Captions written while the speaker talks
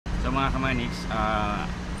So mga kamaniks,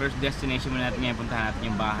 first destination muna natin ngayon, puntahan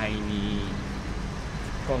natin yung bahay ni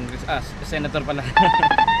Senator pala.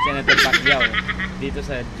 Senator Pacquiao dito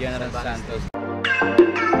sa General Santos.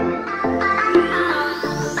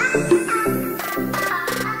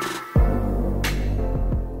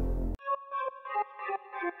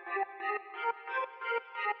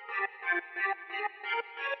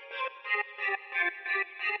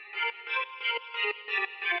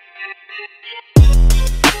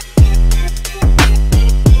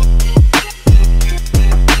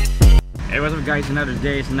 Hey, what's up guys, another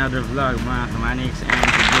day, it's another vlog mga kamaniks, and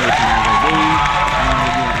today is another day. I'm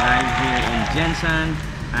already arrived here in Gensan.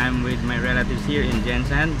 I'm with my relatives here in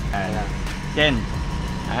Gensan. Ken.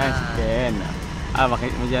 Si Ken.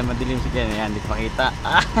 Medyo madilim si Ken. Ayan, di pakita.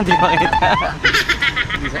 Di pakita.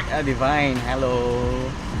 Divine, hello.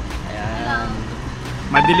 Ayan.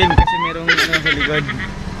 Madilim kasi merong sa likod,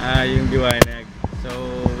 yung liwanag.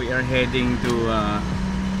 So, we are heading to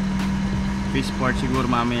Fishport siguro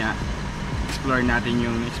mamaya. Explore natin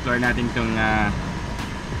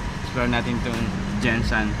tong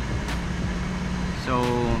Gensan. So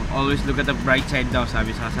always look at the bright side daw,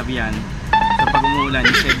 sabi sa kasabihan. So pag umuulan,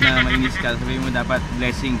 instead na mainis ka, sabihin mo dapat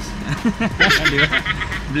blessings. Di ba?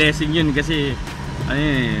 Blessing yun kasi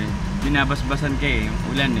binabasbasan ka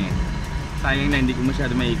ulan sayang na hindi ko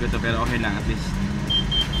masyado maikot pero okay lang, at least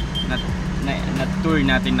na tour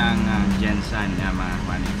natin ng Gensan mga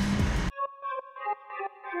panis.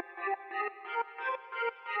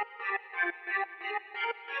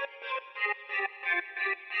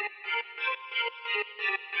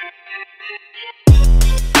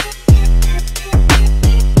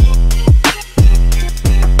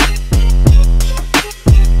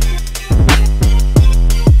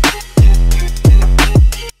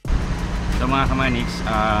 So mga kamaniks,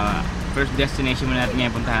 first destination muna natin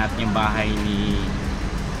ngayon, puntahan natin yung bahay ni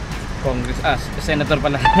Senator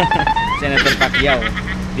pala. Senator Pacquiao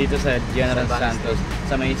dito sa General Santos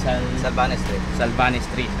sa may Salbane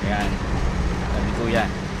Street. Ayan, sabi ko yan.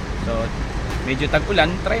 So medyo tag-ulan,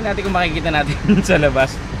 try natin kung makikita natin sa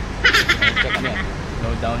labas. Check ano yan,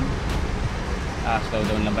 slow down. Slow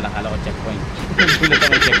down lang pala, kala ko checkpoint. Pulot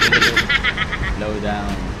ako checkpoint. Slow down.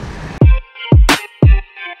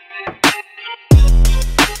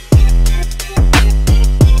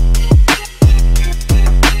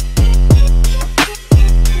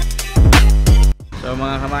 So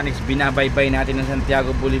mga kamaniks, binabaybay natin ng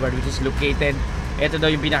Santiago Boulevard, which is located, ito daw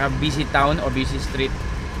yung pinaka busy town o busy street,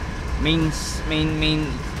 main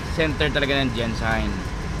center talaga ng Gensan.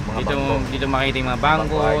 Dito makita yung mga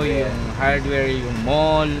bangko, yung hardware, yung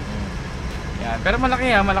mall. Yan. Pero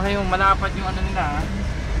malaki yung malapat yung ano nila,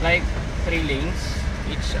 like 3 lanes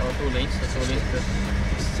each o 2 lanes, 6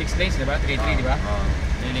 lanes, diba? 3 diba?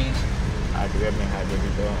 3 lanes. Hardware, may hardware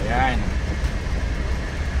dito. Ayan,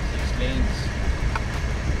 6 lanes.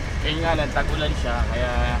 Kaya nga lang, tag-ulan siya,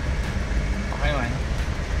 kaya okay man.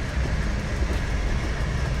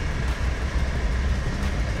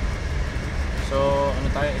 So, ano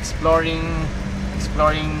tayo?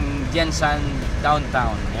 Exploring Gensan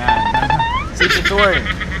downtown. Ayan. City tour.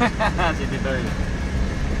 City tour.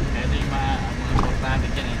 Ito yung mga importante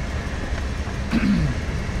dyan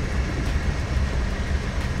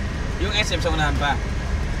Yung SM sa unahan pa?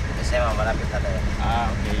 SM, malapit na tayo.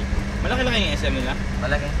 Okay. Malaki-laki yung SM nila?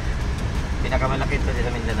 Malaki. Pinakamalaki ito dito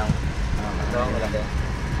Mindanao. Ito, malaki.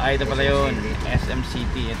 Ito pala yun, SM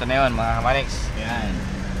City. Ito na yun mga kamaniks. Ayan.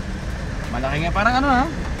 Malaki nga, parang ano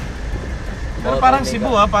pero parang Cebu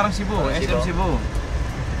parang Cebu. SM Cebu.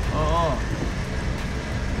 Oo.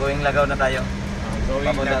 Going Lagaw na tayo.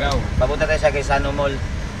 Lagaw. Papunta tayo sa Gensan Mall.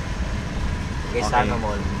 Gensan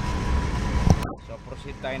Mall. So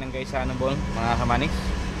proceed tayo ng Gensan Mall mga kamaniks.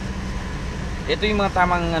 Ito yung mga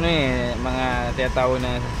tamang mga tinatawag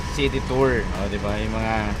na city tour, di ba? Yung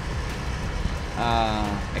mga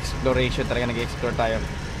exploration talaga, nag-explore tayo.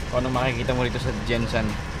 Kung ano makikita mo dito sa Gensan.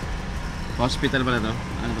 Hospital pala to.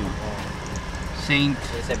 Ano to? Saint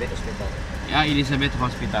Elizabeth Hospital. Elizabeth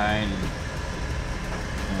Hospital.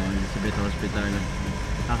 Elizabeth Hospital.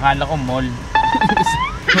 Akala ko mall.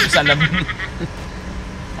 Sa labing.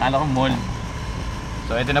 Akala ko mall.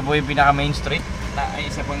 So ito na po yung pinaka main street. Ay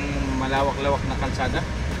isa pang malawak-lawak na kalsada.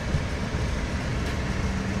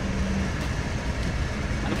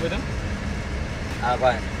 Ano po ito?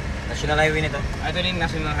 National Highway nito. Ito yung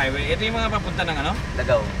National Highway. Ito yung mga papunta ng ano?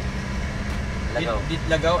 Lagaw.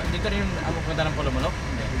 Lagaw. Dito rin ang papunta ng Pulumulok?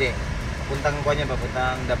 Hindi. Papuntang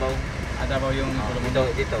papuntang Davao. Davao yung Pulumulok?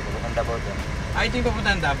 Dito, papuntang Davao to. Ito yung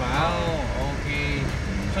papunta ng Davao. Okay.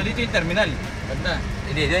 So dito yung terminal? Ganda.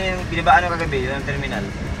 Hindi, doon yung binibaan ng kagabi, yun ang terminal.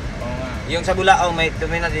 Oo nga. Yung sa Bulaong, may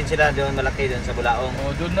tumina din sila doon, malaki doon sa Bulaong.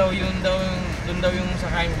 Oh, doon daw yung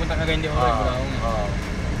sakay pupunta ka Cagayan de Oro, Bulaong. Oo.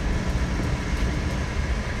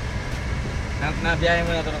 Nabiyahe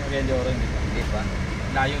mo na ito ng Cagayan de Oro, hindi pa? Hindi pa.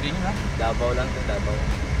 Layo din yun ha? Davao lang to, Davao.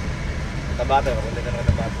 Tabato, kapunta ka ng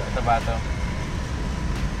Tabato. Tabato.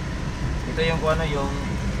 Ito yung kung ano, yung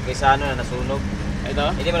Quezano na nasunog. Ito?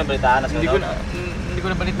 Hindi mo nabalitaan, nasunog? Hindi ko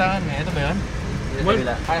nabalitaan eh. Ito ba yun? Ito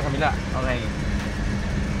kabila. Kabila. Okay.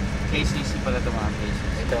 KCC pala ito mga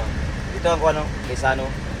KCC. Ito ang kung ano, Quezano.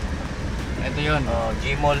 Ito yun.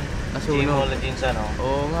 Gmall. Nasunog. Gmall na Gensan, no?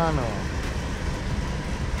 Oo nga no.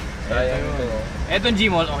 Sayang ito. Etong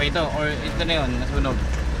Gmall, okay ito. Or ito na yun, nasunog.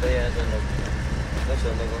 Ito yan, nasunog.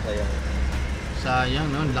 Nasunog ko, sayang. Sayang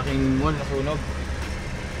no, laking mall nasunog.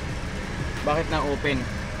 Bakit na open?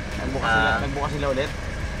 Nagbukas sila ulit?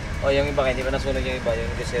 O yung iba, hindi pa nasunog yung iba,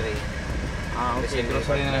 yung grocery. Okay.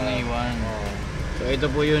 Grocery na lang naiwan. Oo. So ito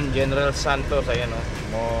po yun, General Santos, ayan o.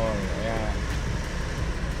 Mall, ayan.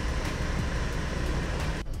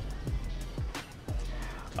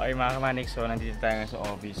 Okay mga kamanik, so nandito tayo sa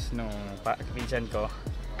office nung pinsan ko.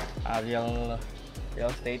 Real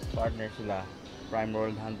estate partner sila, Prime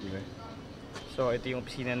World Handler. So ito yung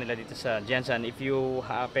opisina nila dito sa Gensan. If you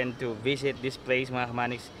happen to visit this place mga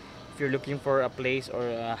kamaniks, if you're looking for a place or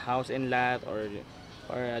a house and lot or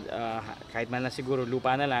kahit man lang siguro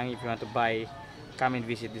lupa na lang, if you want to buy, come and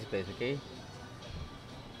visit this place, okay?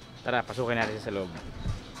 Tara, pasukin natin sa loob.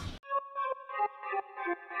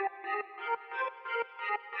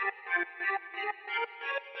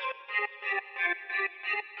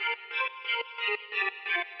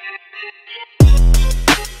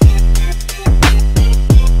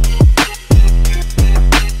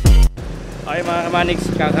 Okay mga kamaniks,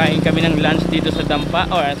 kakain kami ng lunch dito sa Dampa.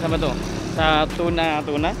 O, saan ba to? Sa Tuna.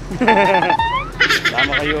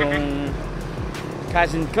 Tama kayong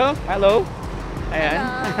cousin ko. Hello. Ayan.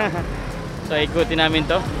 So ikutin namin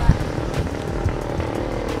to.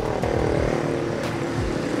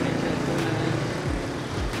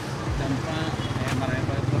 Dampa. Ayan, marami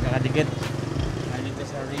pa ito magkakadikit. Dito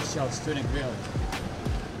sa Rachel's Tuna Grill.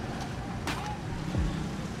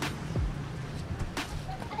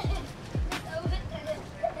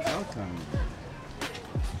 Welcome.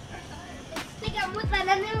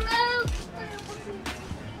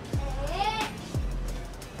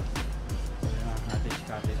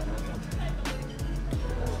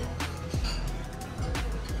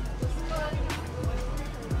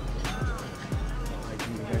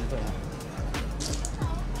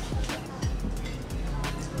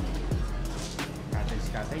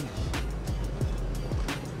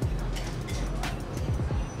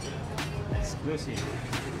 Exclusive.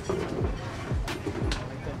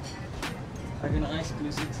 Lagi na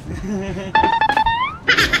exclusive.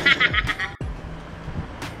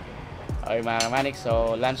 Okay mga kamanik,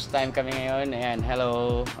 so lunch time kami ngayon. Ayan,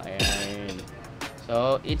 hello. Ayan.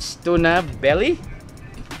 So it's tuna belly.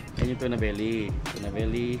 Ayan yung tuna belly. Tuna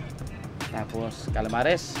belly. Tapos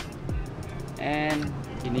calamares. And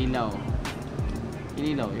kinilaw.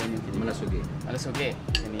 Kinilaw, yun yung kinilaw. Malasugi. Malasugi.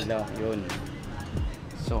 Kinilaw, yun.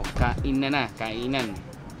 So, kainan.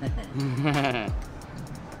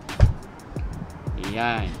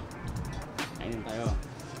 Iyan. Kainin tayo.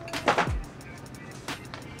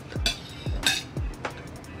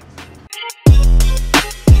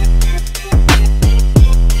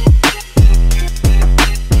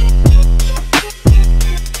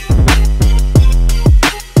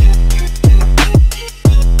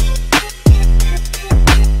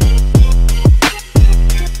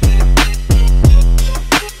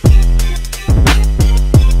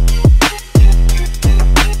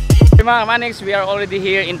 Mga Manix, we are already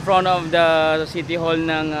here in front of the City Hall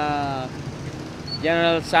ng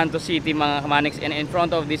General Santos City mga Manix, and in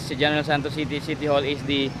front of this General Santos City Hall is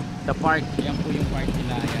the park. Yan po yung park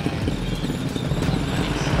nila. Yan.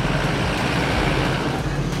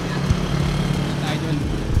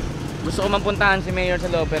 Gusto ko man puntahan si Mayor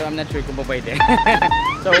sa loob pero I'm not sure kung pwede.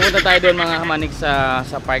 So pupunta tayo doon mga Manix sa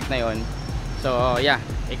park na yon. So yeah,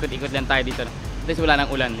 ikot-ikot lang tayo dito. At least wala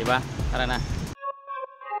nang ulan, di ba? Tara na.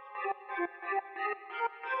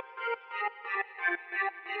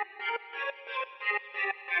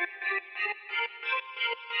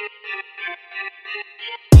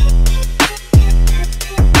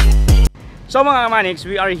 So mga Manix,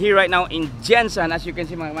 we are here right now in Gensan. As you can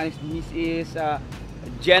see mga Manix, this is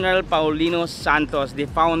General Paulino Santos, the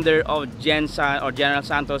founder of Gensan or General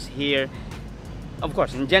Santos here, of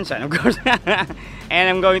course, in Gensan, of course.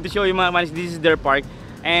 And I'm going to show you mga Manix, this is their park.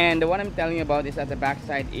 And the one I'm telling you about is at the back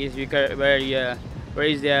side is where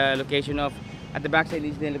is the location of At the backside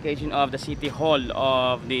is the location of the city hall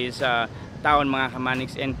of this town, mga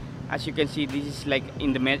kamaniks. And as you can see, this is like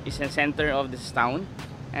in the center of this town.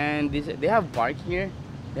 And they have park here.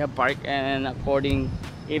 They have park, and according,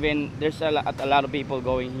 even there's a lot of people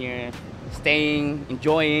going here, staying,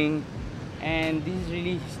 enjoying. And this is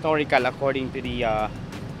really historical according to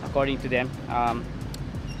them.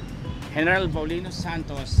 General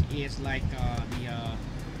Santos is like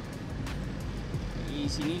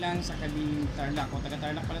sinilang sa Kabing Tarlac, o taga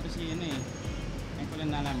Tarlac pala to si ano eh. Ngayon ko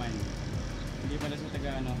lang nalaman. Hindi pala sa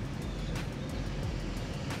taga ano.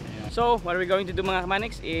 So what we're going to do, mga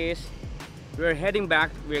kamaniks, is we're heading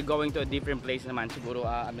back. We're going to a different place naman. Siguro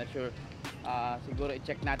I'm not sure. Siguro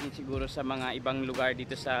i-check natin siguro sa mga ibang lugar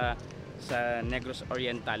dito sa Negros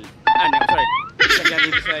Oriental. Sorry.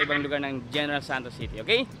 Dito sa ibang lugar ng General Santos City.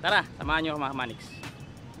 Okay? Tara, samahan nyo, mga kamaniks.